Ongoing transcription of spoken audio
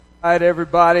All right,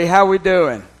 everybody, how we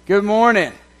doing? Good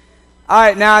morning. All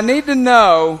right, now I need to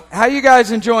know, how you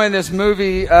guys enjoying this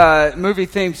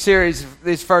movie-themed series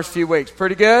these first few weeks?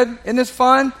 Pretty good? Isn't this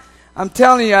fun? I'm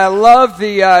telling you, I love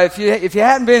the, if you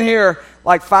hadn't been here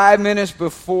like 5 minutes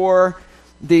before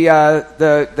the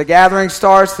gathering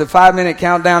starts, the 5-minute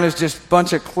countdown is just a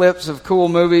bunch of clips of cool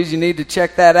movies. You need to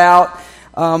check that out.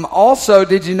 Also,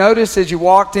 did you notice as you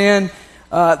walked in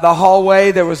the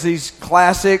hallway, there was these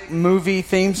classic movie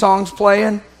theme songs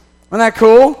playing? Wasn't that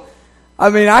cool? I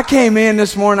mean, I came in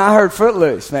this morning, I heard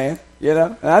Footloose, man. You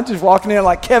know, and I'm just walking in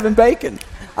like Kevin Bacon.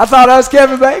 I thought I was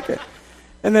Kevin Bacon.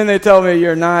 And then they told me,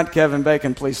 you're not Kevin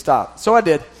Bacon, please stop. So I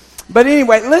did. But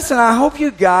anyway, listen, I hope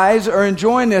you guys are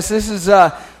enjoying this. This is,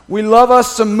 we love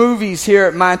us some movies here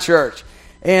at my church.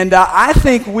 And I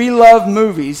think we love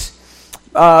movies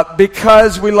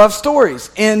because we love stories.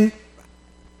 And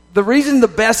the reason the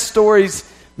best stories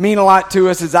mean a lot to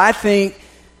us is I think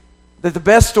that the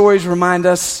best stories remind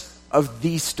us of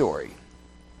the story.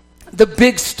 The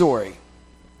big story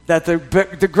that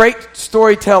the great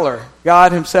storyteller,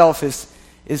 God himself,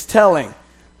 is telling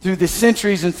through the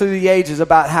centuries and through the ages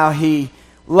about how he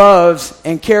loves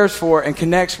and cares for and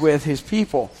connects with his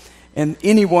people and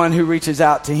anyone who reaches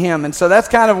out to him. And so that's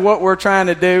kind of what we're trying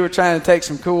to do. We're trying to take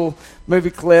some cool movie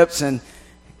clips and,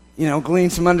 you know, glean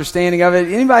some understanding of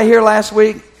it. Anybody here last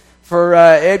week for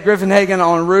Ed Griffin-Hagen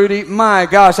on Rudy? My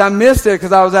gosh, I missed it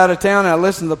because I was out of town and I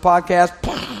listened to the podcast.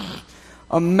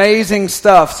 Amazing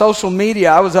stuff. Social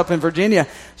media. I was up in Virginia.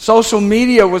 Social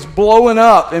media was blowing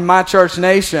up in my church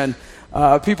nation.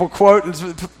 People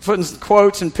putting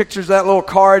quotes and pictures of that little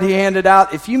card he handed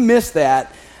out. If you missed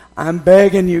that, I'm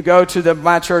begging you, go to the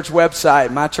My Church website,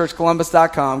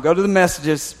 mychurchcolumbus.com. Go to the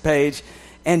messages page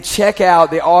and check out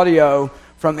the audio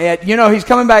from Ed. You know, he's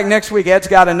coming back next week. Ed's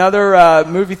got another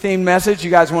movie-themed message.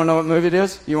 You guys want to know what movie it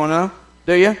is? You want to know?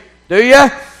 Do you? Do you?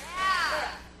 Yeah.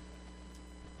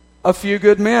 A Few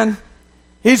Good Men.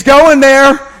 He's going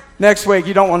there next week.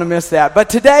 You don't want to miss that. But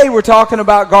today we're talking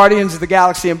about Guardians of the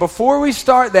Galaxy. And before we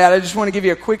start that, I just want to give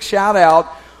you a quick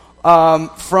shout-out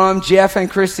from Jeff and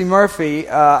Christy Murphy,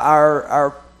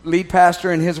 our lead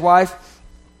pastor and his wife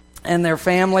and their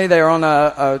family. They're on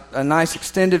a nice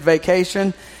extended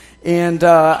vacation. And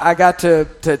I got to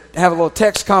have a little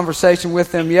text conversation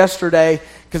with them yesterday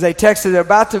because they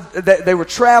texted they were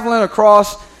traveling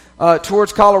across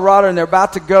towards Colorado and they're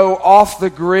about to go off the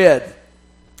grid,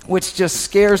 which just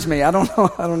scares me. I don't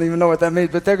know. I don't even know what that means.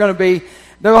 But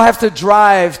they'll have to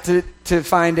drive to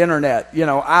find internet, you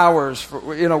know, hours,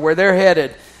 where they're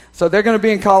headed. So they're going to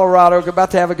be in Colorado, about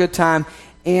to have a good time.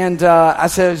 And I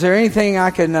said, is there anything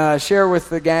I can share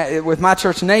with my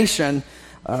church nation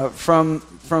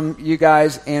from you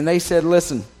guys? And they said,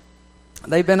 listen,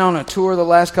 they've been on a tour the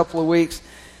last couple of weeks,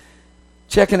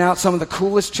 checking out some of the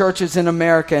coolest churches in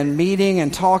America and meeting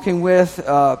and talking with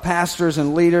pastors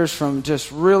and leaders from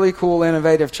just really cool,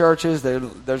 innovative churches.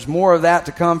 There's more of that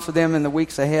to come for them in the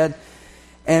weeks ahead.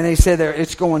 And they said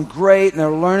it's going great and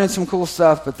they're learning some cool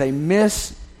stuff, but they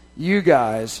miss you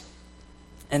guys.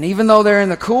 And even though they're in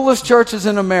the coolest churches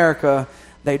in America,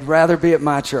 they'd rather be at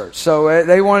my church. So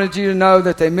they wanted you to know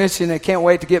that they miss you and they can't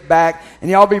wait to get back.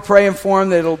 And y'all be praying for them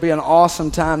that it'll be an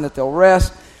awesome time, that they'll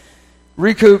rest,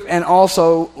 recoup, and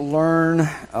also learn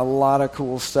a lot of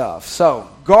cool stuff. So,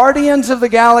 Guardians of the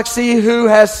Galaxy, who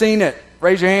has seen it?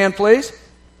 Raise your hand, please.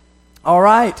 All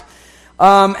right.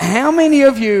 How many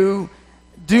of you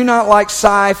do not like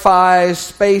sci-fi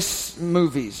space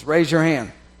movies? Raise your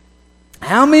hand.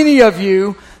 How many of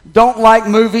you don't like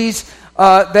movies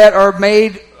that are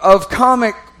made of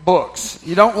comic books?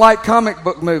 You don't like comic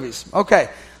book movies. Okay.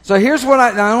 So here's what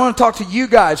I want to talk to you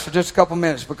guys for just a couple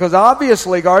minutes, because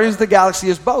obviously Guardians of the Galaxy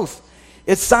is both.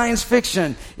 It's science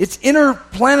fiction. It's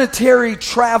interplanetary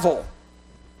travel.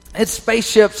 It's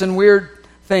spaceships and weird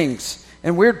things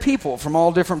and weird people from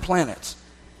all different planets.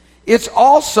 It's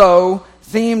also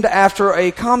themed after a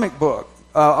comic book,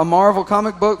 a Marvel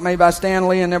comic book made by Stan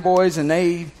Lee and their boys, and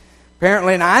they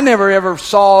apparently, and I never ever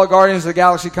saw a Guardians of the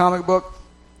Galaxy comic book,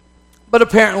 but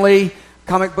apparently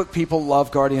comic book people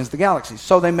love Guardians of the Galaxy.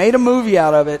 So they made a movie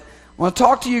out of it. I want to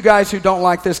talk to you guys who don't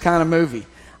like this kind of movie.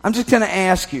 I'm just going to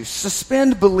ask you,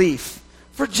 suspend belief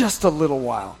for just a little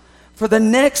while. For the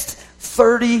next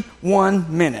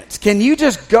 31 minutes, can you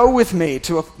just go with me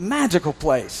to a magical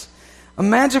place, a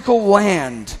magical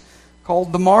land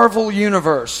called the Marvel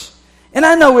Universe? And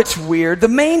I know it's weird. The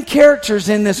main characters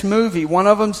in this movie, one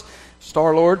of them's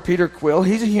Star-Lord, Peter Quill.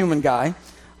 He's a human guy,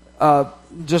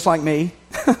 just like me.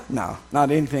 No, not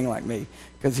anything like me,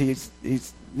 because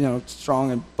he's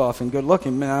strong and buff and good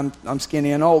looking. Man, I'm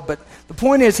skinny and old. But the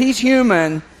point is, he's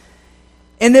human,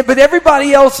 But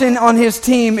everybody else on his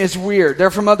team is weird. They're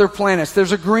from other planets.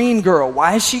 There's a green girl.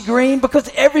 Why is she green?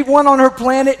 Because everyone on her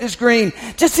planet is green.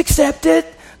 Just accept it.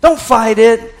 Don't fight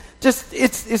it. Just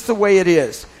it's the way it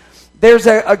is. There's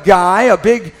a guy, a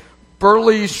big,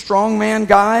 burly, strongman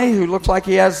guy who looks like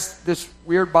he has this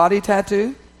weird body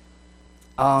tattoo.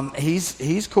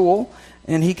 He's cool,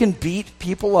 and he can beat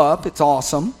people up. It's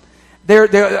awesome. Here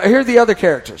are the other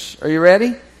characters. Are you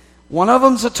ready? One of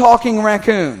them's a talking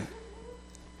raccoon.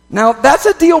 Now, that's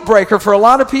a deal breaker for a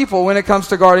lot of people when it comes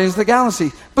to Guardians of the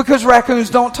Galaxy, because raccoons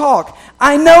don't talk.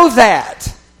 I know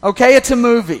that. Okay, it's a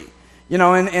movie. And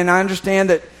I understand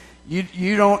that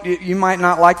you might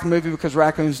not like the movie because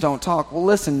raccoons don't talk. Well,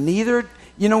 listen, you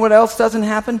know what else doesn't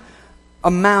happen?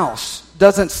 A mouse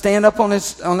doesn't stand up on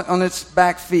its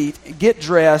back feet, get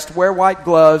dressed, wear white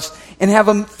gloves, and have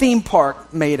a theme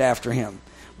park made after him.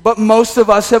 But most of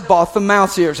us have bought the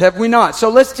mouse ears, have we not? So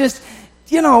let's just,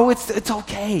 it's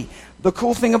okay. The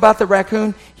cool thing about the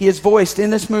raccoon, he is voiced in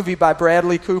this movie by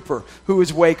Bradley Cooper, who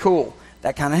is way cool.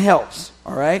 That kind of helps,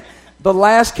 all right? The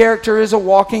last character is a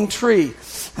walking tree.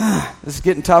 This is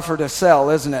getting tougher to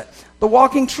sell, isn't it? The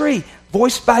walking tree,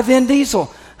 voiced by Vin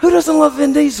Diesel. Who doesn't love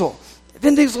Vin Diesel?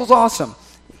 Vin Diesel's awesome.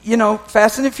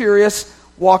 Fast and the Furious,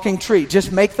 walking tree.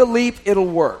 Just make the leap, it'll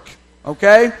work,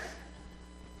 okay?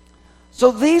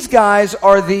 So these guys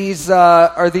are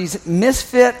these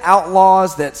misfit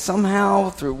outlaws that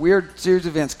somehow, through weird series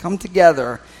of events, come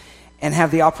together and have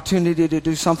the opportunity to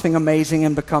do something amazing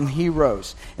and become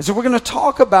heroes. And so we're going to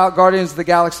talk about Guardians of the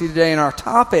Galaxy today, and our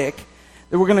topic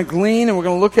that we're going to glean, and we're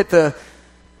going to look at the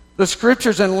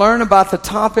scriptures and learn about the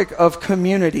topic of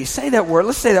community. Say that word.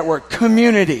 Let's say that word,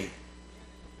 community.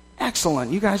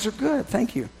 Excellent. You guys are good.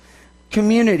 Thank you.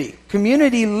 Community.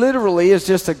 Community literally is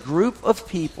just a group of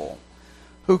people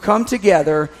who come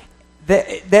together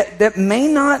that may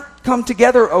not come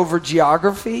together over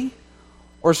geography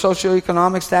or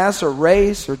socioeconomic status or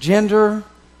race or gender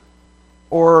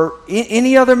or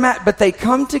any other matter, but they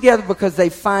come together because they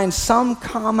find some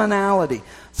commonality,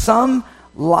 some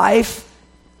life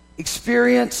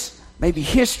experience, maybe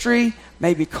history,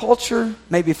 maybe culture,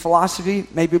 maybe philosophy,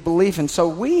 maybe belief. And so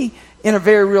we, in a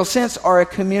very real sense, are a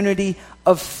community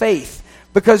of faith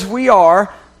because we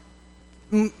are,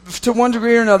 to one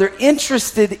degree or another,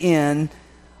 interested in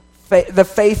the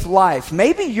faith life.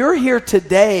 Maybe you're here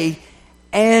today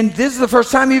and this is the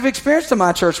first time you've experienced a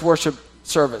My Church worship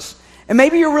service. And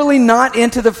maybe you're really not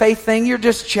into the faith thing. You're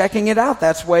just checking it out.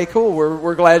 That's way cool.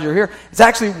 We're glad you're here. It's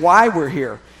actually why we're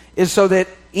here, is so that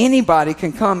anybody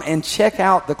can come and check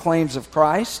out the claims of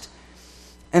Christ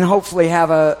and hopefully have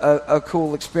a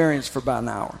cool experience for about an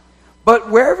hour. But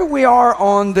wherever we are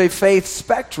on the faith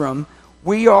spectrum,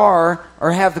 we are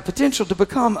or have the potential to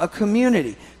become a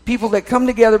community. People that come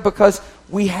together because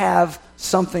we have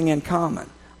something in common.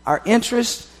 Our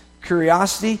interest,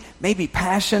 curiosity, maybe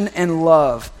passion and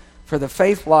love for the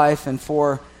faith life and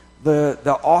for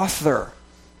the author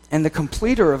and the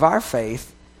completer of our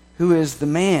faith, who is the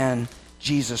man,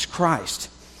 Jesus Christ.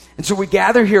 And so we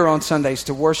gather here on Sundays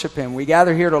to worship him. We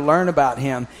gather here to learn about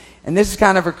him. And this is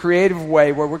kind of a creative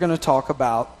way where we're going to talk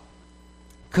about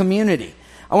community.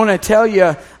 I want to tell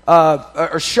you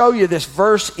or show you this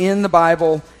verse in the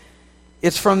Bible.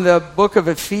 It's from the book of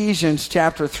Ephesians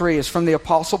chapter 3. It's from the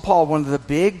Apostle Paul, one of the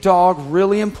big dog,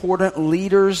 really important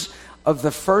leaders of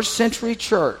the first century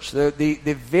church,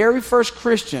 the very first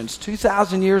Christians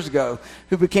 2,000 years ago,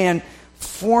 who began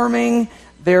forming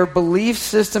their belief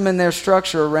system and their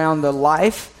structure around the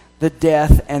life, the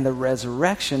death, and the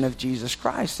resurrection of Jesus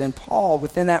Christ. And Paul,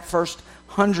 within that first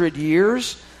 100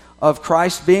 years of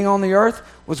Christ being on the earth,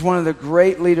 was one of the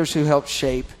great leaders who helped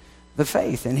shape the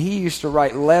faith. And he used to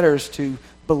write letters to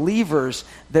believers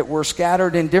that were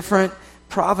scattered in different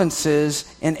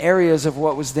provinces and areas of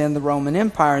what was then the Roman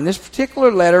Empire. In this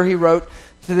particular letter he wrote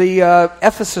to the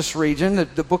Ephesus region,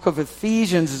 the book of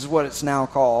Ephesians is what it's now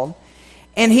called.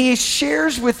 And he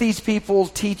shares with these people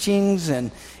teachings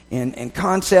and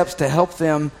concepts to help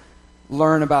them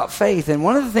learn about faith. And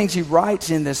one of the things he writes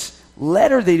in this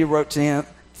letter that he wrote to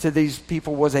these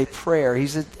people was a prayer. He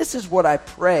said, "This is what I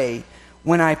pray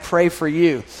when I pray for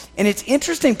you." And it's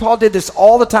interesting, Paul did this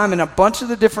all the time in a bunch of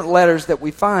the different letters that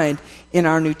we find in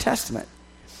our New Testament.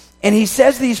 And he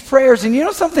says these prayers, and you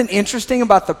know something interesting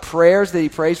about the prayers that he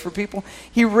prays for people?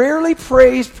 He rarely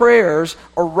prays prayers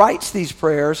or writes these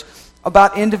prayers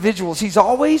about individuals. He's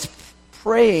always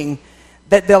praying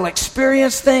that they'll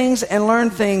experience things and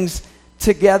learn things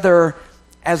together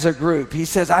as a group. He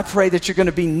says, I pray that you're going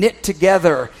to be knit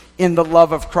together in the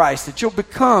love of Christ, that you'll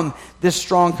become this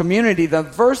strong community. The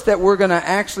verse that we're going to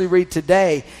actually read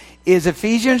today is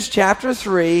Ephesians chapter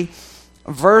 3,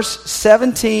 verse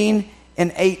 17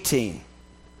 and 18.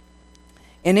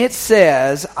 And it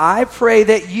says, I pray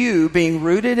that you, being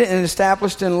rooted and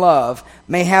established in love,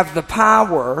 may have the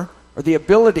power or the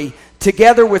ability,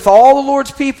 together with all the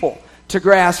Lord's people, to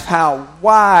grasp how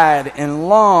wide and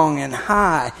long and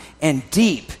high and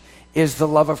deep is the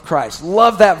love of Christ.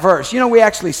 Love that verse. You know, we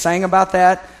actually sang about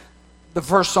that, the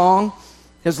first song.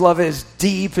 His love is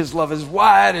deep, his love is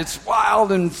wide, it's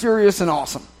wild and furious and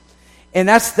awesome. And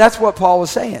that's what Paul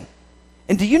was saying.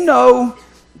 And do you know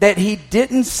that he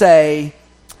didn't say,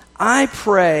 I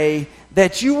pray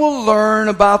that you will learn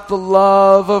about the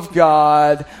love of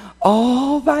God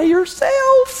all by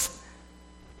yourself?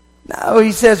 No,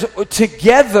 he says,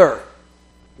 together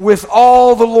with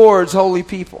all the Lord's holy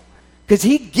people. Because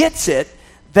he gets it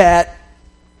that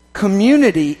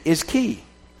community is key.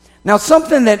 Now,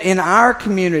 something that in our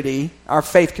community, our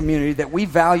faith community, that we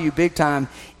value big time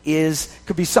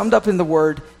could be summed up in the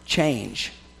word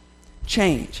change.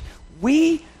 Change.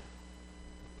 We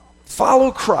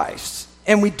follow Christ,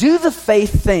 and we do the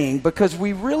faith thing because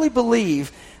we really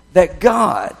believe that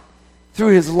God,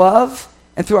 through his love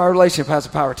and through our relationship, has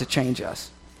the power to change us.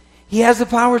 He has the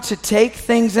power to take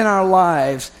things in our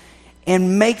lives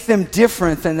and make them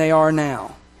different than they are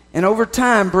now. And over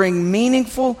time, bring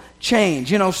meaningful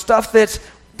change. You know, stuff that's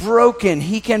broken,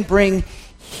 he can bring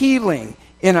healing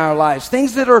in our lives.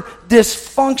 Things that are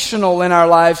dysfunctional in our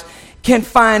lives can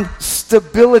find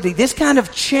stability. This kind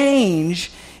of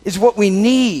change is what we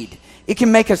need. It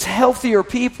can make us healthier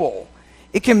people.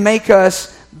 It can make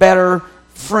us better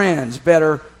friends,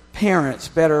 better parents,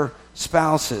 better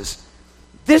spouses.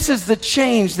 This is the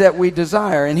change that we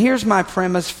desire. And here's my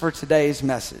premise for today's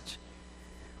message.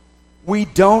 We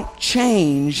don't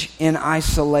change in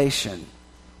isolation.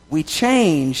 We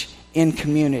change in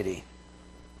community.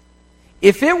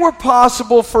 If it were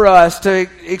possible for us to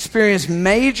experience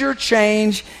major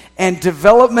change and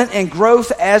development and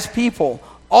growth as people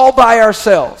all by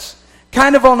ourselves,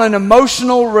 kind of on an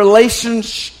emotional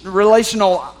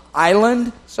relational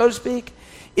island, so to speak,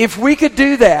 if we could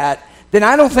do that, then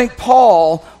I don't think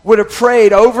Paul would have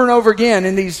prayed over and over again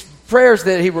in these prayers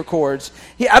that he records.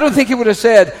 I don't think he would have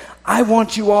said, I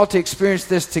want you all to experience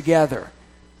this together.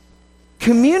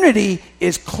 Community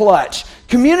is clutch.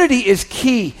 Community is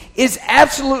key. It's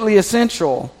absolutely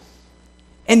essential.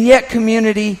 And yet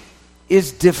community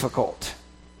is difficult.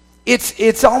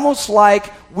 It's almost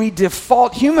like we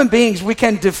default, human beings, we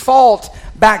can default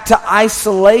back to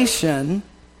isolation,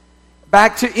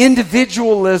 back to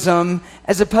individualism,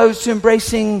 as opposed to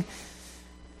embracing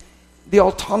the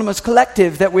autonomous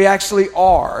collective that we actually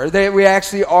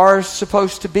are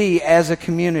supposed to be as a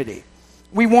community.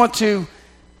 We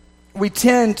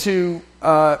tend to,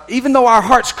 even though our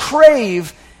hearts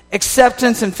crave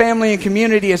acceptance and family and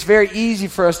community, it's very easy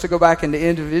for us to go back into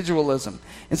individualism.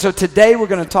 And so today we're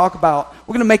going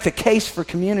to make the case for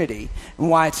community and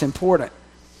why it's important.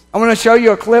 I'm going to show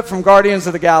you a clip from Guardians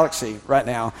of the Galaxy right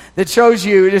now that shows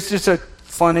you, it's just a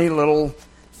funny little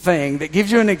thing that gives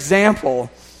you an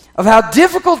example of how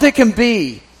difficult it can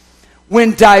be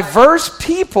when diverse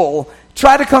people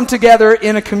try to come together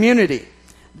in a community.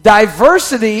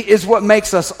 Diversity is what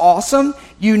makes us awesome.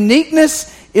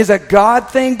 Uniqueness is a God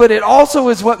thing, but it also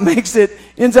is what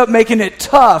ends up making it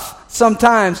tough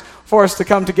sometimes for us to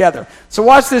come together. So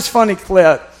watch this funny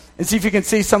clip and see if you can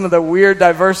see some of the weird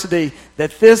diversity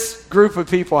that this group of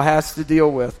people has to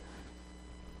deal with.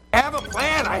 I have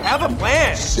a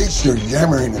plan. Cease your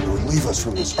yammering and relieve us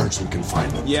from this irksome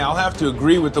confinement. Yeah, I'll have to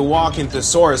agree with the walking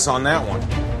thesaurus on that one.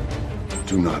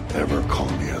 Do not ever call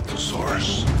me a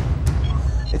thesaurus.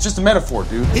 It's just a metaphor,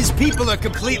 dude. His people are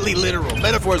completely literal.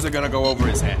 Metaphors are gonna go over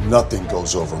his head. Nothing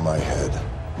goes over my head.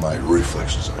 My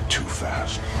reflexes are too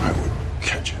fast. I would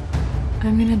catch it.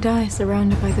 I'm gonna die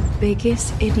surrounded by the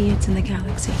biggest idiots in the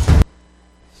galaxy.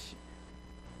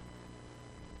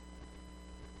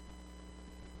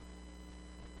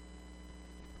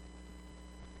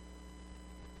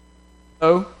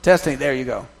 Oh, testing. There you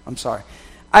go. I'm sorry.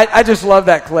 I just love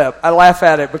that clip. I laugh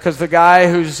at it because the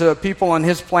guy whose people on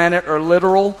his planet are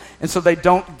literal, and so they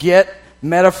don't get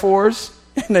metaphors,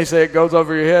 and they say it goes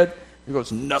over your head. He goes,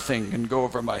 nothing can go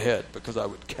over my head because I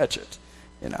would catch it,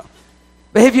 you know.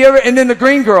 But have you ever, and then the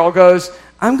green girl goes,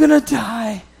 I'm going to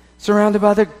die surrounded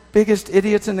by the biggest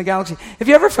idiots in the galaxy. Have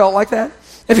you ever felt like that?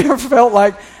 Have you ever felt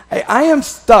like, I am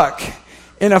stuck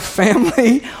in a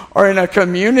family or in a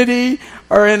community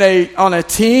or on a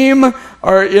team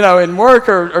or, you know, in work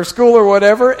or school or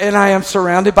whatever, and I am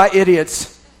surrounded by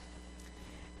idiots?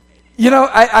 You know,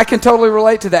 I can totally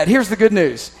relate to that. Here's the good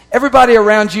news. Everybody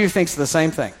around you thinks the same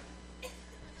thing.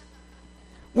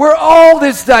 We're all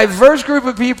this diverse group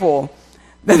of people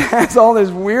that has all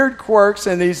these weird quirks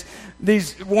and these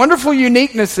wonderful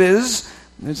uniquenesses.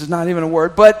 This is not even a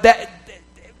word, but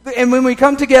and when we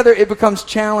come together, it becomes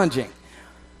challenging.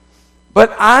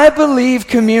 But I believe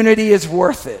community is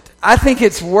worth it. I think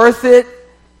it's worth it.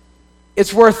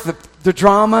 It's worth the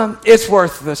drama. It's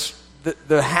worth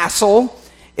the hassle.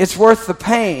 It's worth the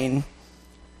pain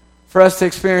for us to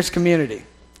experience community.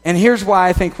 And here's why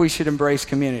I think we should embrace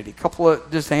community.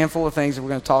 Just a handful of things that we're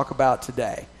going to talk about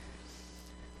today.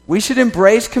 We should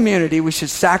embrace community. We should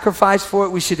sacrifice for it.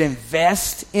 We should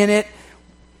invest in it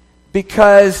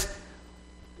because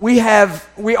we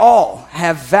all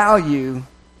have value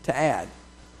to add.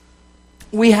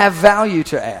 We have value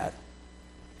to add.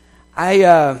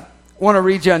 I want to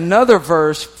read you another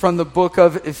verse from the book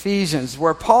of Ephesians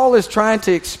where Paul is trying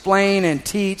to explain and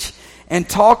teach and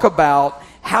talk about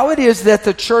how it is that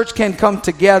the church can come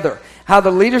together, how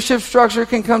the leadership structure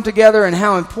can come together, and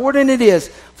how important it is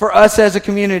for us as a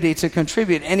community to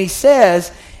contribute. And he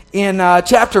says in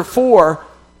chapter 4,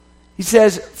 he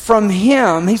says, from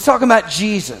him, he's talking about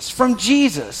Jesus. From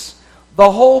Jesus,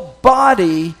 the whole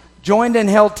body joined and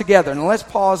held together. Now let's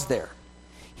pause there.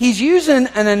 He's using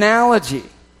an analogy,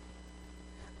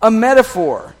 a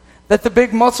metaphor that the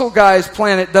big muscle guys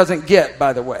planet doesn't get,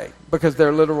 by the way, because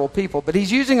they're literal people. But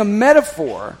he's using a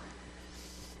metaphor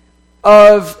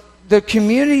of the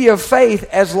community of faith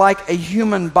as like a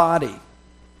human body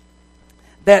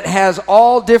that has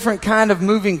all different kind of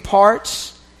moving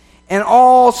parts and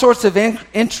all sorts of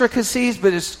intricacies,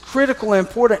 but it's critically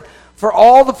important for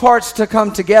all the parts to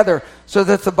come together so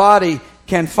that the body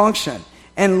can function.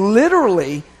 And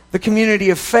literally, the community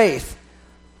of faith,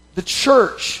 the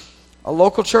church, a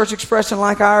local church expression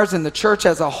like ours, and the church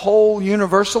as a whole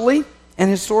universally and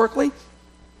historically,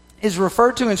 is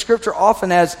referred to in Scripture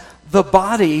often as the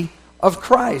body of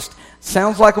Christ.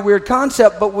 Sounds like a weird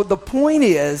concept, but what the point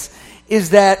is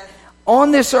that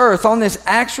on this earth, on this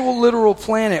actual literal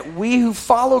planet, we who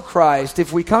follow Christ,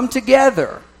 if we come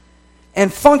together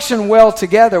and function well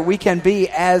together, we can be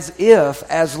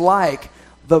as like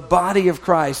the body of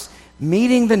Christ,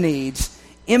 meeting the needs,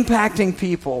 impacting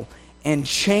people, and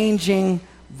changing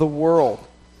the world.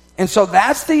 And so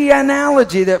that's the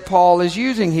analogy that Paul is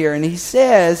using here. And he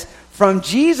says, from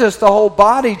Jesus, the whole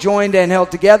body joined and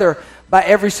held together by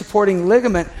every supporting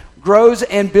ligament grows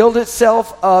and builds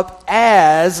itself up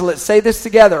as, let's say this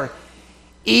together,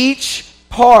 each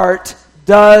part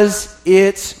does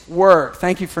its work.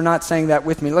 Thank you for not saying that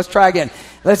with me. Let's try again.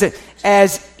 Listen,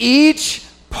 as each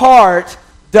part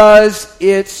does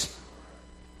its,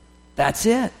 that's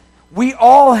it. We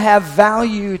all have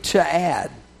value to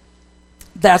add.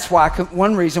 That's why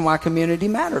one reason why community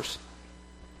matters.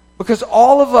 Because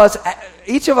all of us,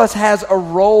 each of us has a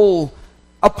role,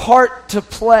 a part to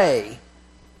play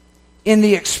in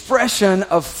the expression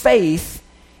of faith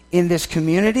in this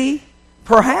community,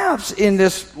 perhaps in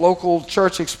this local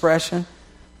church expression,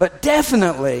 but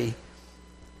definitely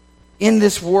in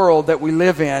this world that we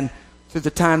live in through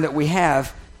the time that we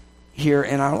have here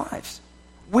in our lives.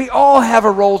 We all have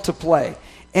a role to play,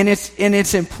 and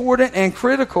it's important and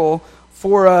critical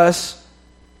for us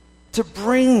to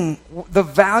bring the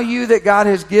value that God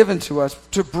has given to us,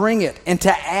 to bring it and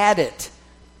to add it.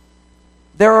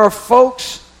 There are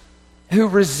folks who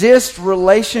resist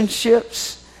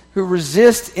relationships, who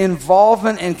resist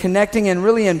involvement and connecting and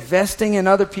really investing in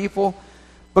other people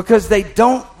because they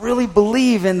don't really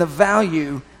believe in the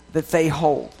value that they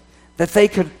hold, that they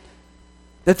could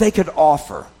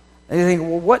offer. They think,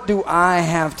 well, what do I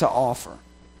have to offer?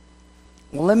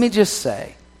 Well, let me just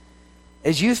say,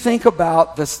 as you think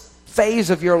about this phase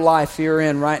of your life you're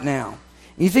in right now,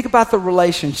 you think about the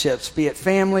relationships, be it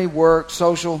family, work,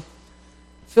 social,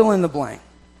 fill in the blank.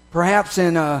 Perhaps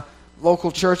in a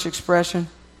local church expression.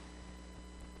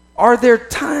 Are there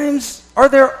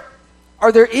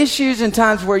issues and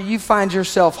times where you find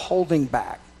yourself holding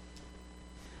back?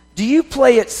 Do you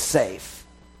play it safe?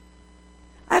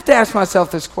 I have to ask myself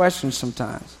this question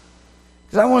sometimes.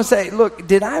 Because I want to say, look,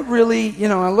 did I really,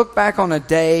 I look back on a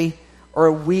day or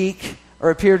a week or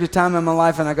a period of time in my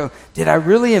life and I go, did I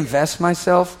really invest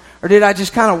myself? Or did I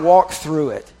just kind of walk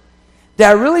through it? Did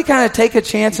I really kind of take a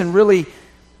chance and really,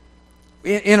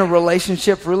 in a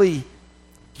relationship, really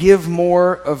give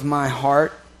more of my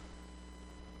heart?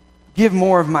 Give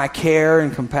more of my care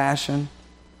and compassion?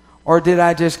 Or did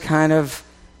I just kind of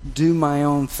do my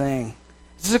own thing?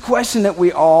 This is a question that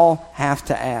we all have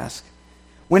to ask.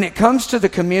 When it comes to the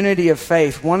community of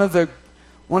faith, one of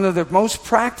the most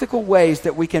practical ways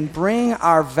that we can bring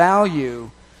our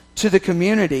value to the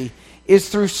community is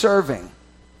through serving.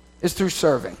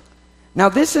 Now,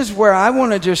 this is where I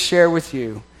want to just share with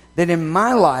you that in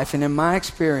my life and in my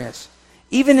experience,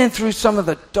 even in through some of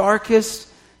the darkest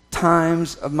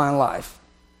times of my life,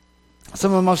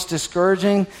 some of the most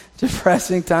discouraging,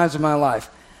 depressing times of my life,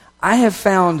 I have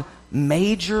found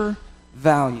major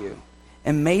value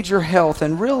and major health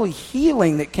and really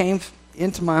healing that came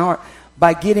into my heart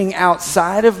by getting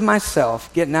outside of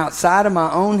myself, getting outside of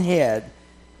my own head,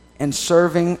 and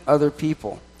serving other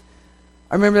people.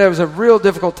 I remember there was a real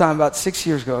difficult time about 6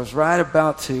 years ago. I was I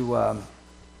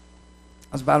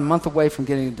was about a month away from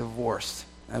getting divorced,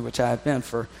 which I have been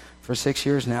for 6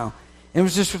 years now. And it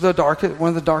was just one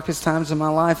of the darkest times of my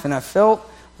life, and I felt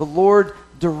the Lord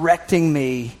directing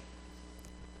me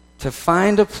to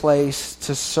find a place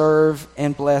to serve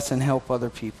and bless and help other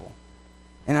people.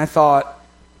 And I thought,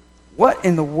 what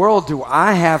in the world do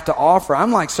I have to offer?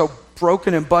 I'm like so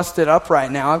broken and busted up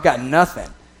right now. I've got nothing.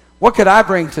 What could I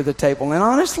bring to the table? And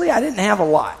honestly, I didn't have a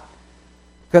lot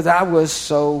because I was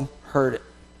so hurt.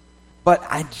 But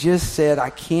I just said,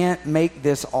 I can't make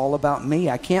this all about me.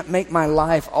 I can't make my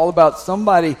life all about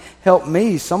somebody help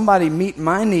me, somebody meet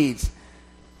my needs.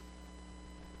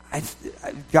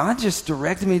 God just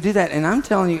directed me to do that. And I'm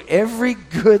telling you, every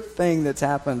good thing that's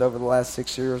happened over the last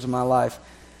 6 years of my life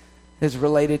is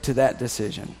related to that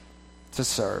decision to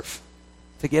serve,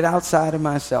 to get outside of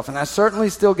myself. And I certainly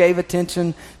still gave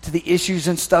attention to the issues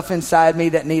and stuff inside me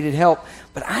that needed help.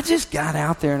 But I just got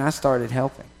out there and I started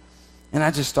helping. And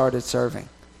I just started serving.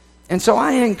 And so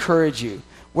I encourage you,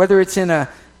 whether it's in a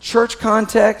church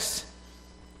context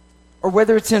or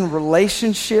whether it's in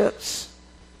relationships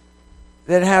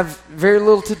that have very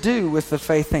little to do with the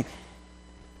faith thing,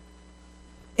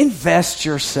 invest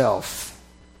yourself.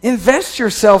 Invest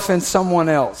yourself in someone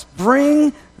else.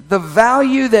 Bring the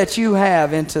value that you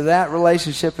have into that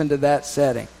relationship, into that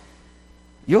setting.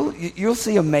 You'll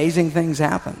see amazing things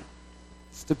happen.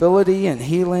 Stability and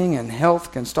healing and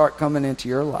health can start coming into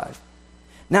your life.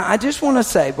 Now, I just want to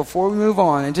say, before we move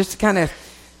on, and just to kind of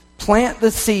plant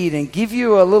the seed and give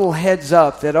you a little heads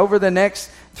up that over the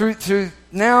next, through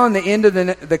now and the end of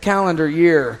the calendar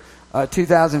year,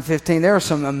 2015, there are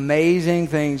some amazing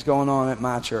things going on at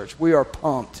my church. We are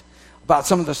pumped about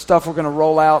some of the stuff we're going to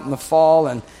roll out in the fall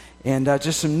and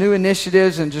just some new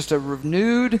initiatives and just a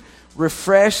renewed,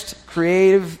 refreshed,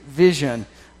 creative vision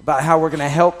about how we're going to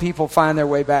help people find their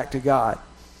way back to God.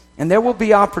 And there will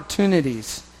be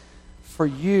opportunities for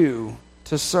you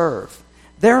to serve.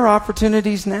 There are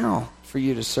opportunities now for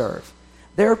you to serve.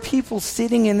 There are people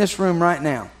sitting in this room right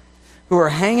now who are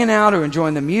hanging out or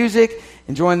enjoying the music,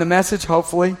 enjoying the message,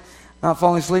 hopefully, not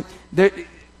falling asleep.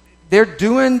 They're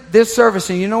doing this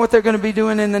service, and you know what they're going to be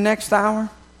doing in the next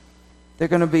hour? They're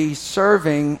going to be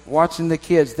serving, watching the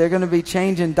kids. They're going to be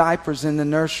changing diapers in the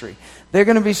nursery. They're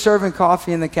going to be serving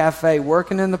coffee in the cafe,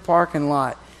 working in the parking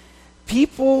lot.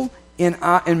 People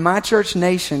in my church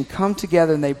nation come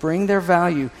together and they bring their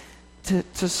value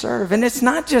to serve. And it's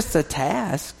not just a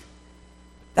task.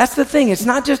 That's the thing. It's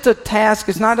not just a task.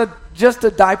 It's not just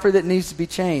a diaper that needs to be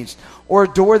changed or a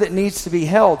door that needs to be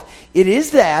held. It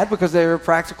is that because there are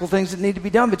practical things that need to be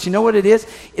done. But you know what it is?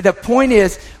 The point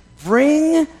is,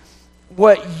 bring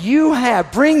what you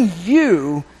have. Bring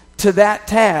you to that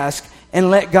task and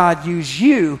let God use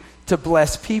you to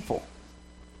bless people.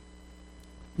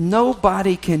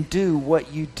 Nobody can do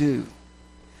what you do.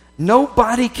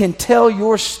 Nobody can tell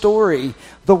your story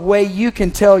the way you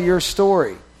can tell your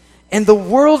story. And the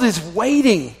world is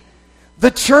waiting.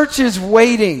 The church is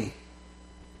waiting.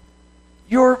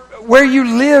 Where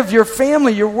you live, your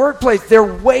family, your workplace, they're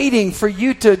waiting for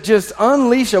you to just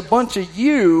unleash a bunch of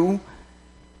you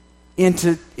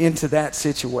into that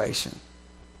situation.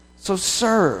 So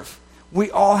serve. We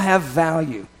all have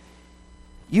value.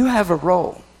 You have a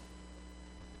role.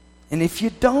 And if you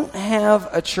don't have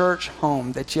a church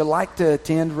home that you like to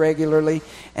attend regularly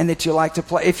and that you like to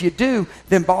play, if you do,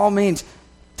 then by all means,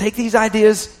 take these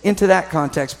ideas into that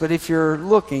context. But if you're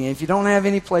looking, if you don't have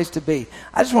any place to be,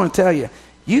 I just want to tell you,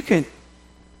 you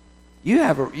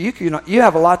have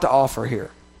a lot to offer here.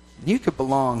 You could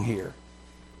belong here.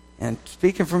 And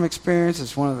speaking from experience,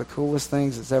 it's one of the coolest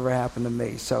things that's ever happened to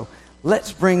me. So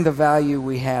let's bring the value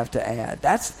we have to add.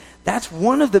 That's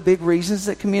one of the big reasons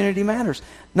that community matters.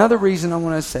 Another reason I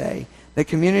want to say that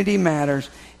community matters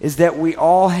is that we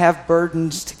all have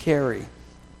burdens to carry.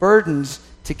 Burdens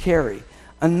to carry.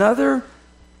 Another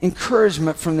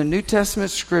encouragement from the New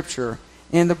Testament scripture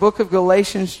in the book of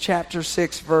Galatians chapter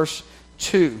 6 verse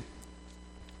 2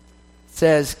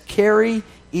 says, carry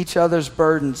each other's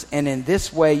burdens, and in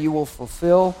this way you will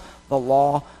fulfill the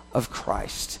law of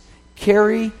Christ.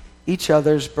 Carry each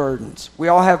other's burdens. We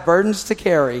all have burdens to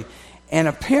carry, and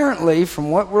apparently,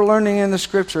 from what we're learning in the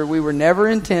scripture, we were never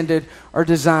intended or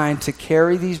designed to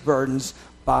carry these burdens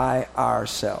by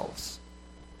ourselves.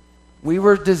 We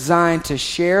were designed to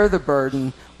share the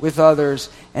burden with others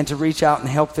and to reach out and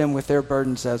help them with their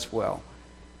burdens as well.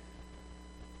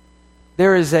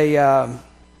 There is a...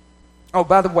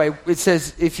 by the way, it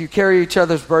says if you carry each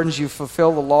other's burdens, you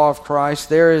fulfill the law of Christ.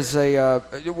 There is the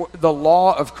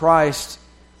law of Christ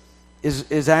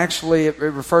is actually, it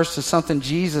refers to something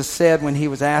Jesus said when he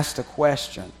was asked a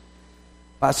question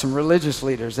by some religious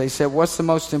leaders. They said, what's the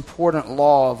most important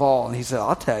law of all? And he said,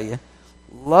 I'll tell you.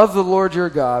 Love the Lord your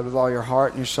God with all your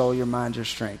heart and your soul, your mind, your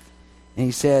strength. And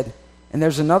he said, and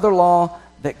there's another law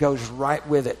that goes right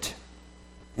with it.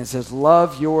 And it says,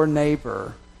 love your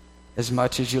neighbor as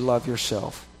much as you love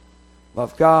yourself.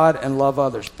 Love God and love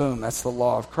others. Boom, that's the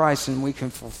law of Christ. And we can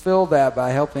fulfill that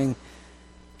by helping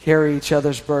carry each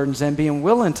other's burdens and being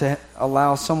willing to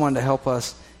allow someone to help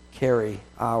us carry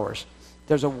ours.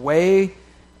 There's a way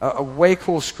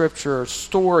cool scripture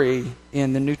story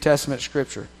in the New Testament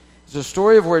scripture. It's a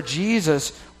story of where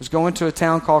Jesus was going to a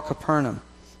town called Capernaum.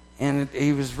 And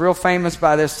he was real famous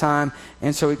by this time.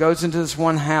 And so he goes into this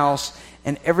one house,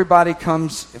 and everybody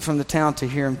comes from the town to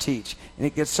hear him teach. And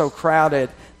it gets so crowded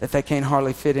that they can't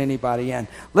hardly fit anybody in.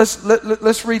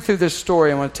 Let's read through this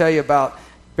story. I want to tell you about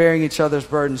bearing each other's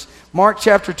burdens. Mark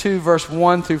chapter 2, verse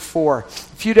 1 through 4. A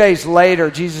few days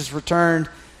later, Jesus returned.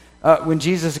 When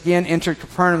Jesus again entered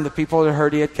Capernaum, the people had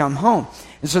heard he had come home.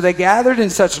 And so they gathered in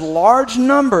such large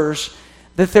numbers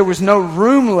that there was no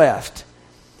room left,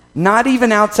 not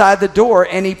even outside the door,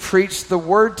 and he preached the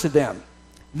word to them.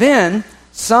 Then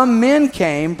some men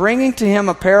came, bringing to him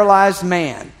a paralyzed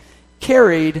man,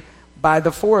 carried by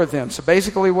the four of them. So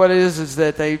basically what it is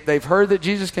that they've heard that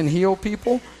Jesus can heal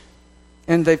people,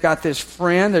 and they've got this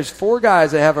friend. There's four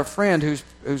guys that have a friend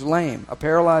who's lame, a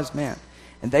paralyzed man.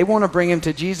 And they want to bring him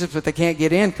to Jesus, but they can't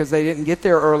get in because they didn't get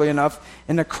there early enough,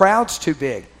 and the crowd's too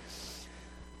big.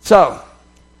 So,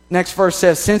 next verse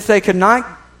says, since they could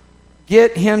not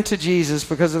get him to Jesus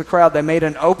because of the crowd, they made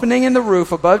an opening in the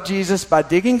roof above Jesus by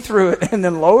digging through it and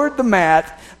then lowered the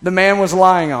mat the man was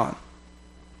lying on.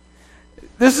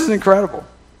 This is incredible.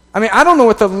 I mean, I don't know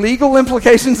what the legal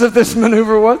implications of this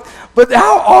maneuver was, but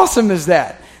how awesome is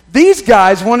that? These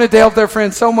guys wanted to help their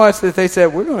friend so much that they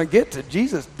said, we're going to get to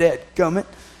Jesus, dadgummit,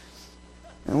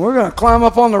 and we're going to climb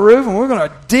up on the roof and we're going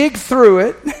to dig through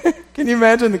it. Can you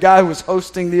imagine the guy who was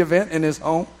hosting the event in his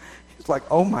home? He's like,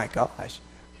 oh my gosh,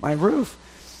 my roof.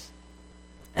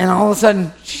 And all of a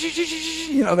sudden,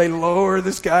 they lower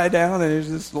this guy down, and there's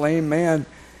this lame man.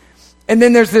 And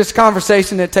then there's this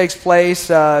conversation that takes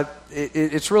place.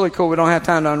 It's really cool. We don't have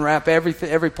time to unwrap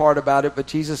every part about it, but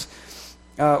Jesus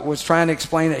was trying to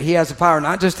explain that he has the power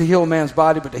not just to heal a man's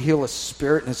body, but to heal his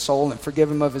spirit and his soul and forgive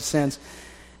him of his sins.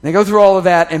 And they go through all of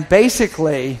that, and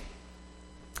basically,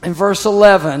 in verse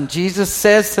 11, Jesus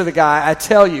says to the guy, I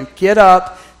tell you, get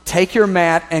up, take your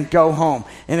mat, and go home.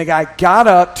 And the guy got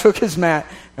up, took his mat,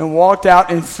 and walked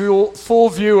out in full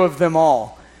view of them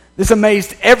all. This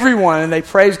amazed everyone, and they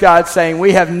praised God, saying,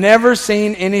 we have never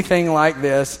seen anything like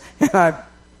this. And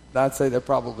I'd say they're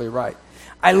probably right.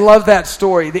 I love that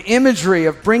story. The imagery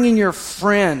of bringing your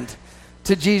friend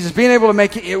to Jesus, being able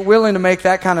to willing to make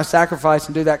that kind of sacrifice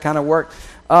and do that kind of work.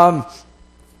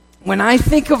 When I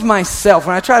think of myself,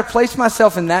 when I try to place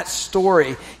myself in that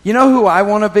story, you know who I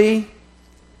want to be?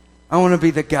 I want to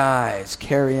be the guys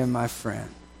carrying my friend.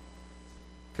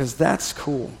 Because that's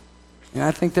cool. And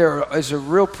I think there is a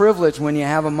real privilege when you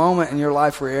have a moment in your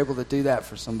life where you're able to do that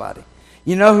for somebody.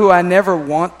 You know who I never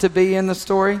want to be in the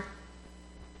story?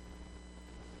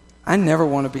 I never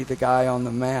want to be the guy on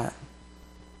the mat.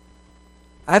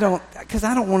 Because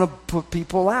I don't want to put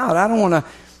people out. I don't want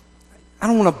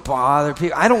to bother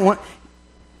people. I don't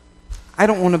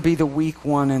want to be the weak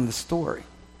one in the story.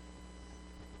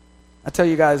 I tell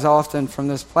you guys often from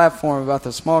this platform about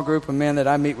the small group of men that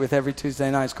I meet with every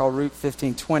Tuesday night. It's called Route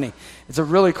 1520. It's a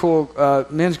really cool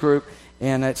men's group,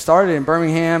 and it started in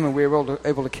Birmingham, and we were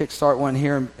able to kickstart one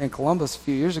here in Columbus a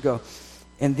few years ago.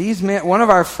 And these men, one of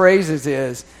our phrases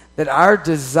is that our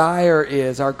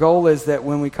goal is that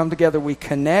when we come together, we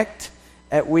connect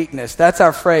at weakness. That's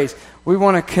our phrase. We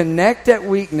want to connect at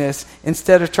weakness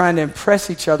instead of trying to impress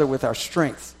each other with our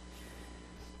strengths.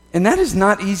 And that is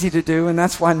not easy to do, and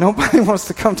that's why nobody wants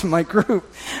to come to my group.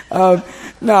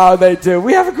 No, they do.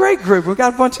 We have a great group. We've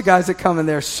got a bunch of guys that come in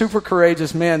there, super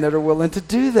courageous men that are willing to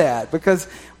do that because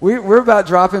we're about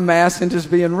dropping masks and just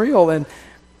being real.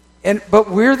 But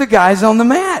we're the guys on the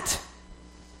mat.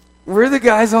 We're the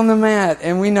guys on the mat,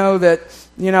 and we know that,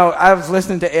 I was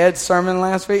listening to Ed's sermon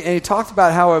last week, and he talked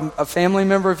about how a family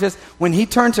member of his, when he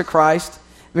turned to Christ,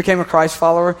 became a Christ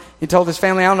follower, he told his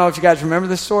family, I don't know if you guys remember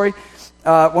this story,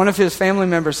 one of his family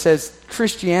members says,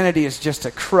 Christianity is just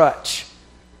a crutch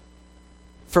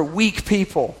for weak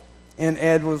people. And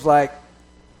Ed was like,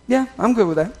 yeah, I'm good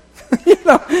with that.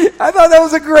 I thought that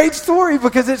was a great story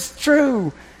because it's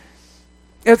true.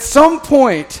 At some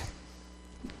point,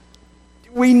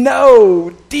 we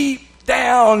know deep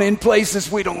down in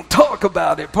places we don't talk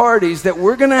about at parties that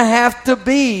we're going to have to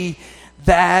be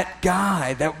that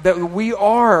guy, that we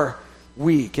are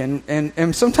weak.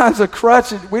 And sometimes a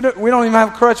crutch, we don't even have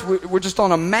a crutch, we're just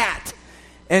on a mat.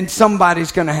 And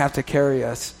somebody's going to have to carry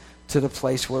us to the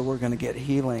place where we're going to get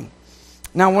healing.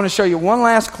 Now I want to show you one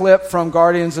last clip from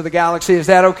Guardians of the Galaxy. Is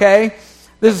that okay?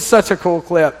 This is such a cool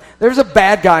clip. There's a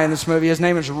bad guy in this movie. His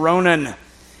name is Ronan.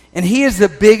 And he is the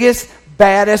biggest,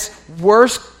 baddest,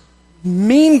 worst,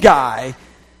 mean guy.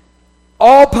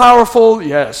 All-powerful,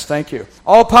 yes, thank you.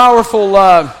 All-powerful,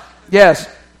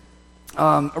 yes.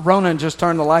 Ronan just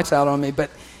turned the lights out on me, but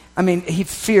I mean, he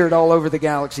feared all over the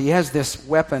galaxy. He has this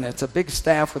weapon. It's a big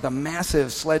staff with a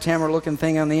massive sledgehammer-looking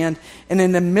thing on the end. And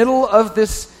in the middle of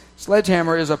this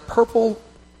sledgehammer is a purple,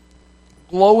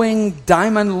 glowing,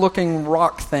 diamond-looking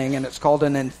rock thing, and it's called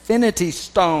an Infinity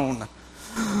Stone.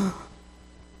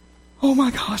 Oh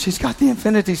my gosh, he's got the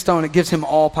Infinity Stone. It gives him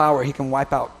all power. He can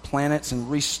wipe out planets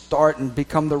and restart and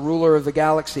become the ruler of the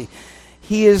galaxy.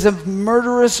 He is a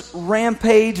murderous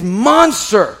rampage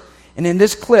monster. And in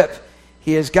this clip,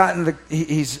 he has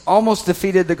he's almost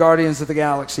defeated the Guardians of the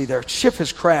Galaxy. Their ship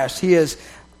has crashed. He is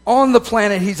on the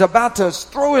planet. He's about to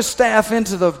throw his staff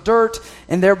into the dirt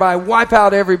and thereby wipe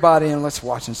out everybody. And let's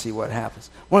watch and see what happens.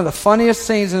 One of the funniest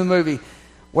scenes in the movie,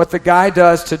 what the guy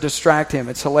does to distract him.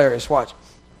 It's hilarious. Watch.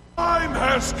 Time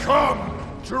has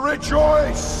come to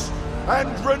rejoice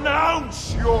and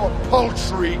renounce your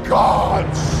paltry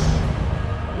gods.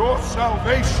 Your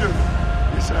salvation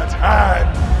is at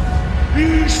hand.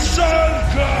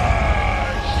 Isolka!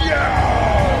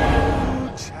 Yeah!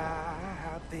 Ooh,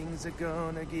 child, things are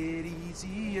gonna get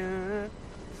easier.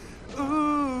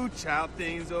 Ooh, child,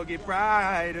 things will get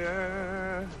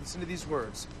brighter. Listen to these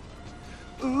words.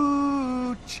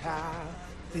 Ooh, child,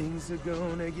 things are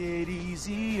gonna get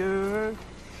easier.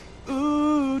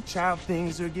 Ooh, child,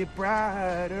 things will get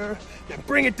brighter. Then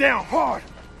bring it down hard.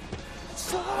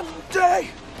 Someday,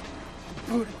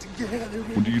 put it together.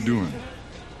 What are you doing?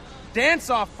 Dance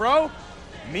off, bro.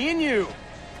 Me and you.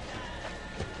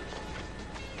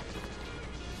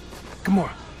 Come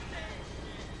on.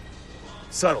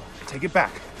 Subtle. Take it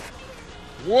back.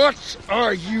 What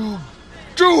are you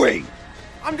doing?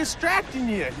 I'm distracting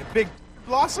you, you big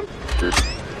blossom.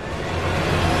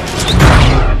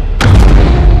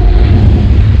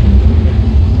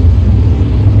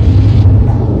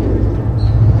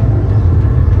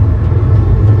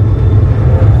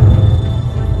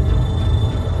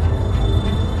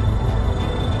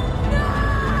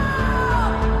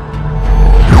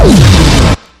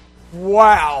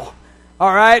 Wow.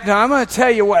 All right, now I'm going to tell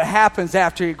you what happens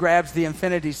after he grabs the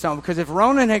Infinity Stone, because if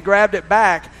Ronan had grabbed it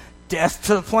back, death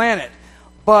to the planet.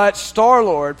 But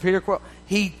Star-Lord, Peter Quill,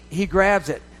 he grabs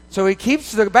it. So he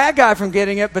keeps the bad guy from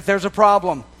getting it, but there's a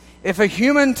problem. If a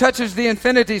human touches the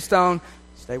Infinity Stone,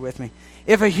 stay with me.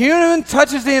 If a human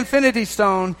touches the Infinity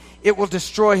Stone, it will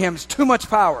destroy him. It's too much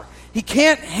power. He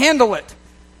can't handle it.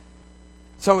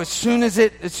 So as soon as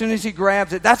he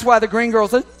grabs it, that's why the green girl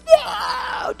says,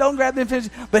 no, don't grab the Infinity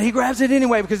Stone. But he grabs it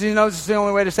anyway because he knows it's the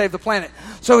only way to save the planet.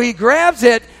 So he grabs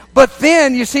it, but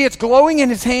then you see it's glowing in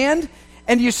his hand,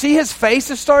 and you see his face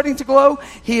is starting to glow.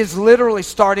 He is literally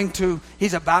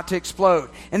he's about to explode.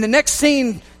 And the next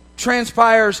scene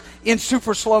transpires in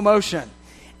super slow motion.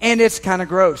 And it's kind of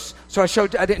gross. So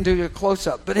I didn't do a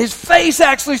close-up. But his face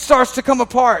actually starts to come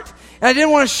apart. And I didn't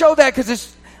want to show that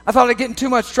because I thought I'd get in too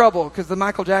much trouble because the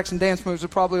Michael Jackson dance moves are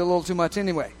probably a little too much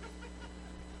anyway.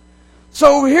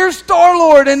 So here's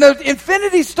Star-Lord, and the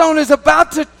Infinity Stone is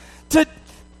about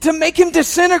to make him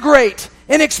disintegrate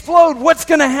and explode. What's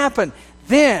going to happen?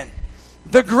 Then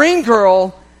the green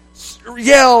girl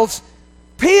yells,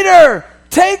 Peter,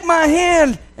 take my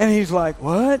hand. And he's like,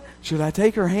 what? Should I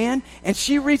take her hand? And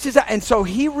she reaches out. And so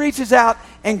he reaches out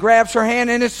and grabs her hand.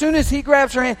 And as soon as he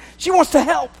grabs her hand, she wants to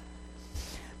help.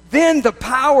 Then the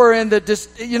power and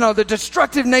the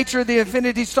destructive nature of the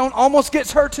Infinity Stone almost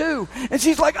gets her too. And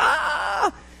she's like,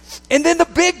 ah! And then the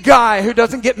big guy who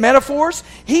doesn't get metaphors,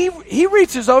 he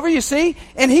reaches over, you see,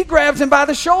 and he grabs him by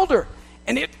the shoulder.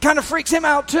 And it kind of freaks him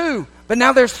out too. But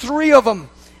now there's 3 of them.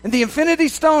 And the Infinity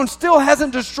Stone still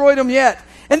hasn't destroyed them yet.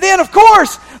 And then, of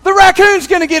course, the raccoon's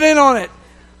going to get in on it.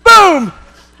 Boom!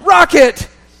 Rocket!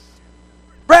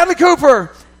 Bradley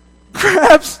Cooper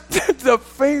grabs the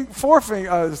forefinger.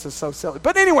 Oh, this is so silly.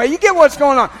 But anyway, you get what's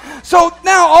going on. So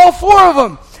now all 4 of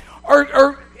them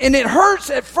are and it hurts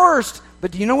at first.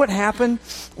 But do you know what happened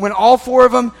when all 4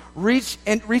 of them reach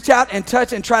out and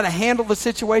touch and try to handle the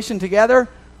situation together,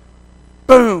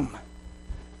 boom.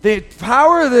 The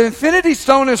power of the Infinity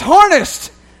Stone is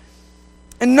harnessed.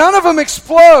 And none of them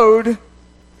explode.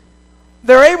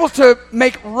 They're able to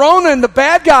make Ronan, the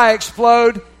bad guy,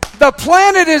 explode. The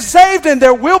planet is saved and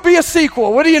there will be a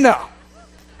sequel. What do you know?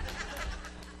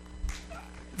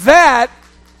 Thank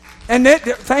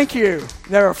you.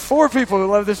 There are 4 people who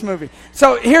love this movie.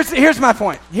 So here's my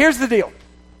point. Here's the deal.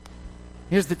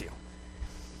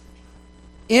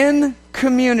 In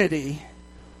community,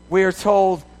 we are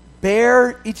told,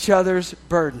 bear each other's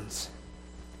burdens.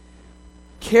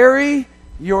 Carry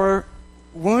your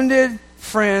wounded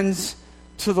friends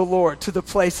to the Lord, to the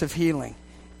place of healing.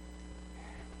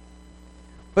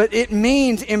 But it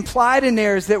means, implied in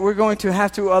there is that we're going to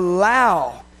have to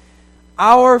allow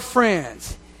our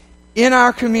friends in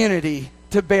our community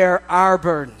to bear our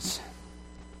burdens.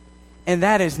 And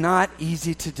that is not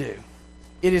easy to do.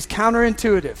 It is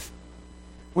counterintuitive.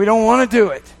 We don't want to do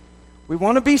it. We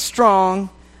want to be strong.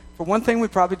 For one thing, we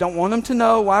probably don't want them to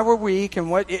know why we're weak, and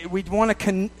we want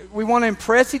to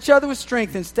impress each other with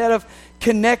strength instead of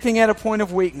connecting at a point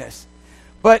of weakness.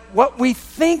 But what we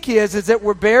think is that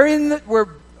we're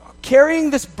carrying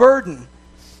this burden,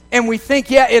 and we think,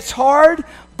 yeah, it's hard,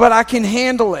 but I can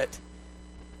handle it.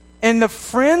 And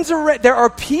there are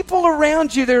people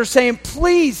around you that are saying,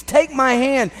 please take my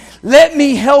hand, let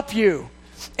me help you.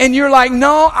 And you're like,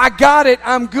 no, I got it,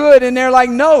 I'm good. And they're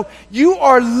like, no, you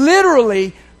are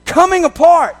literally coming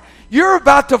apart. You're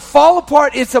about to fall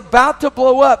apart. It's about to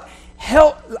blow up.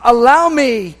 Allow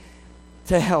me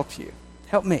to help you.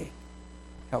 Help me.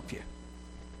 Help you.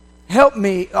 Help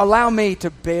me. Allow me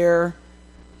to bear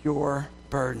your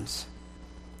burdens.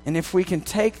 And if we can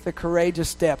take the courageous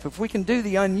step, if we can do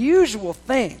the unusual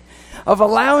thing of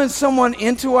allowing someone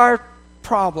into our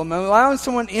problem and allowing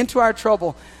someone into our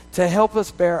trouble to help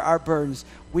us bear our burdens,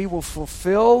 we will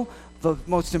fulfill the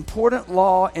most important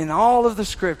law in all of the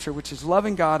Scripture, which is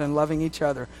loving God and loving each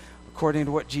other, according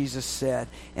to what Jesus said.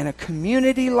 In a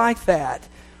community like that,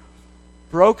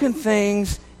 broken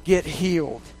things get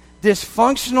healed.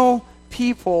 Dysfunctional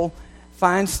people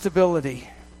find stability.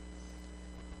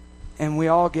 And we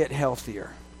all get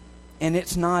healthier. And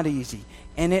it's not easy.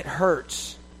 And it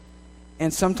hurts.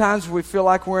 And sometimes we feel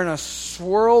like we're in a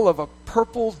swirl of a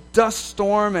purple dust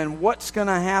storm, and what's going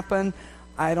to happen,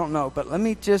 I don't know. But let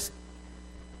me just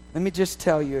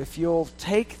tell you, if you'll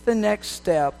take the next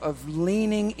step of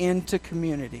leaning into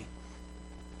community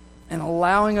and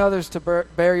allowing others to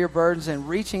bear your burdens and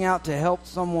reaching out to help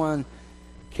someone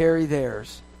carry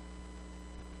theirs,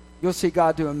 you'll see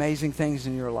God do amazing things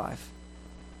in your life.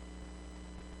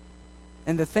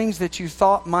 And the things that you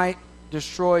thought might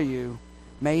destroy you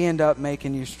may end up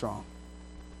making you strong.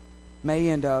 May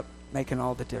end up making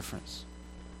all the difference.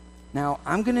 Now,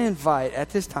 I'm going to invite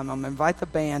the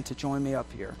band to join me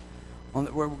up here.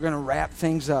 Where we're going to wrap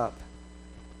things up.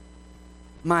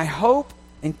 My hope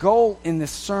and goal in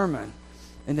this sermon,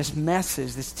 in this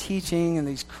message, this teaching, and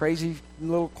these crazy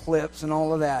little clips and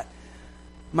all of that,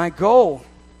 my goal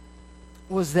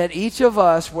was that each of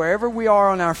us, wherever we are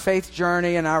on our faith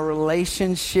journey and our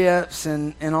relationships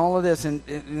and all of this,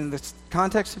 in the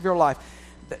context of your life,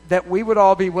 that we would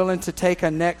all be willing to take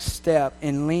a next step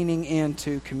in leaning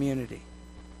into community.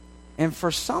 And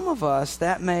for some of us,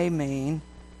 that may mean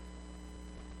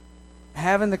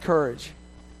having the courage,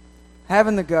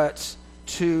 having the guts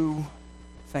to,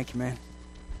 thank you, man,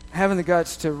 having the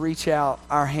guts to reach out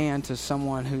our hand to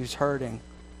someone who's hurting,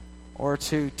 or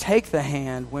to take the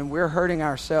hand when we're hurting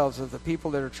ourselves of the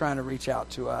people that are trying to reach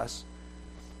out to us.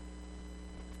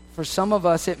 For some of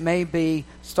us, it may be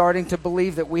starting to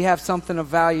believe that we have something of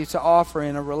value to offer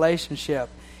in a relationship,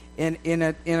 in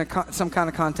some kind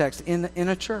of context, in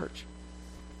a church.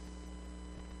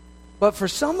 But for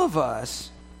some of us,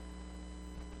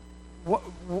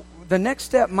 the next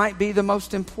step might be the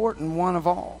most important one of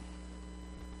all.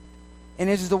 And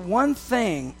is the one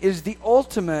thing, is the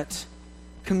ultimate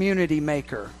community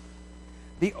maker.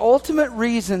 The ultimate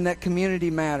reason that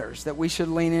community matters, that we should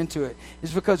lean into it,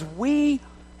 is because we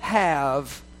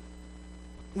have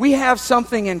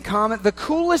something in common. The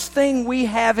coolest thing we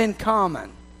have in common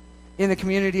in the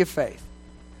community of faith.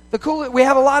 We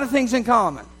have a lot of things in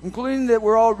common, including that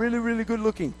we're all really, really good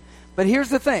looking. But here's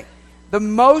the thing. The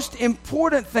most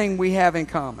important thing we have in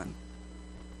common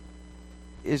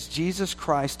is Jesus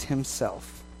Christ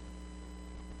himself.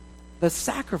 The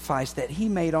sacrifice that he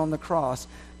made on the cross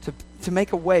to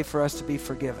make a way for us to be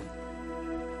forgiven.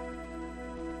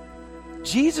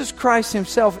 Jesus Christ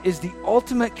himself is the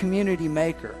ultimate community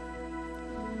maker.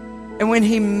 And when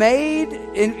he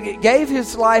gave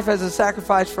his life as a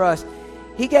sacrifice for us,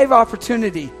 he gave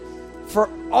opportunity for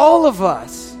all of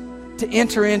us to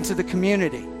enter into the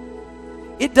community.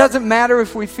 It doesn't matter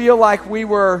if we feel like we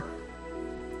were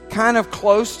kind of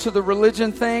close to the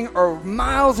religion thing or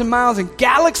miles and miles and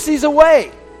galaxies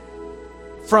away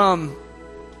from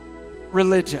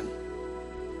religion.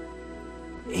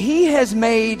 He has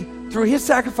made, through his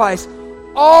sacrifice,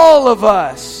 all of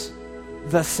us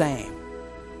the same.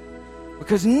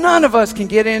 Because none of us can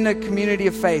get in a community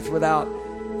of faith without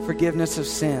forgiveness of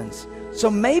sins. So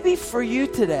maybe for you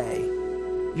today,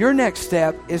 your next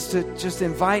step is to just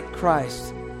invite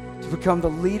Christ to become the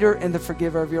leader and the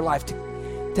forgiver of your life,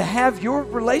 to have your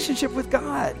relationship with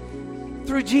God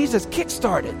through Jesus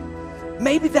kick-started.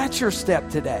 Maybe that's your step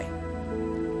today.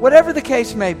 Whatever the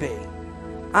case may be,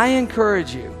 I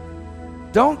encourage you,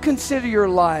 don't consider your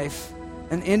life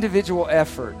an individual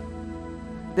effort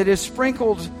that is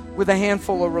sprinkled with a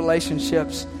handful of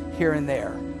relationships here and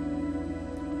there.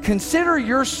 Consider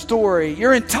your story,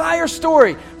 your entire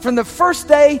story, from the first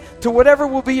day to whatever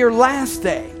will be your last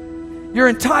day. Your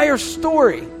entire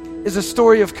story is a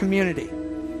story of community.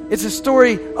 It's a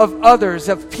story of others,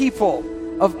 of people,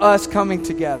 of us coming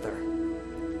together.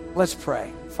 Let's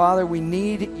pray. Father, we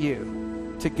need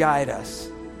you to guide us.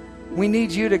 We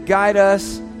need you to guide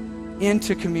us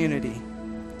into community.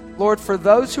 Lord, for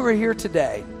those who are here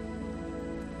today,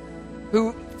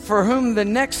 for whom the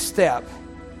next step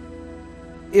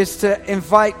is to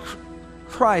invite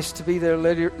Christ to be their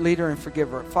leader and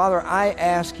forgiver, Father, I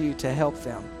ask you to help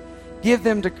them. Give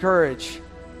them the courage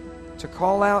to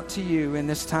call out to you in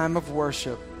this time of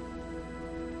worship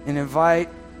and invite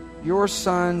your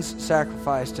Son's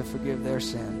sacrifice to forgive their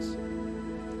sins.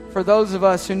 For those of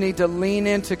us who need to lean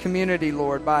into community,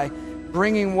 Lord, by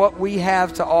bringing what we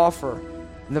have to offer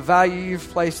and the value you've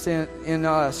placed in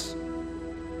us,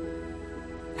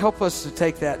 help us to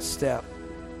take that step.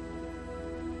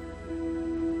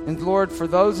 And Lord, for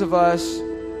those of us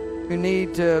who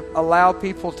need to allow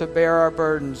people to bear our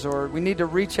burdens, or we need to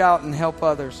reach out and help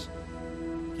others,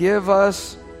 give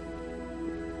us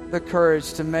the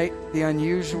courage to make the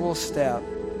unusual step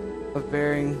of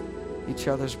bearing each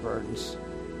other's burdens.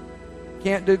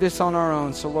 Can't do this on our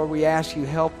own, so Lord, we ask you,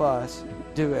 help us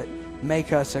do it.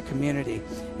 Make us a community.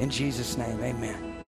 In Jesus' name, amen.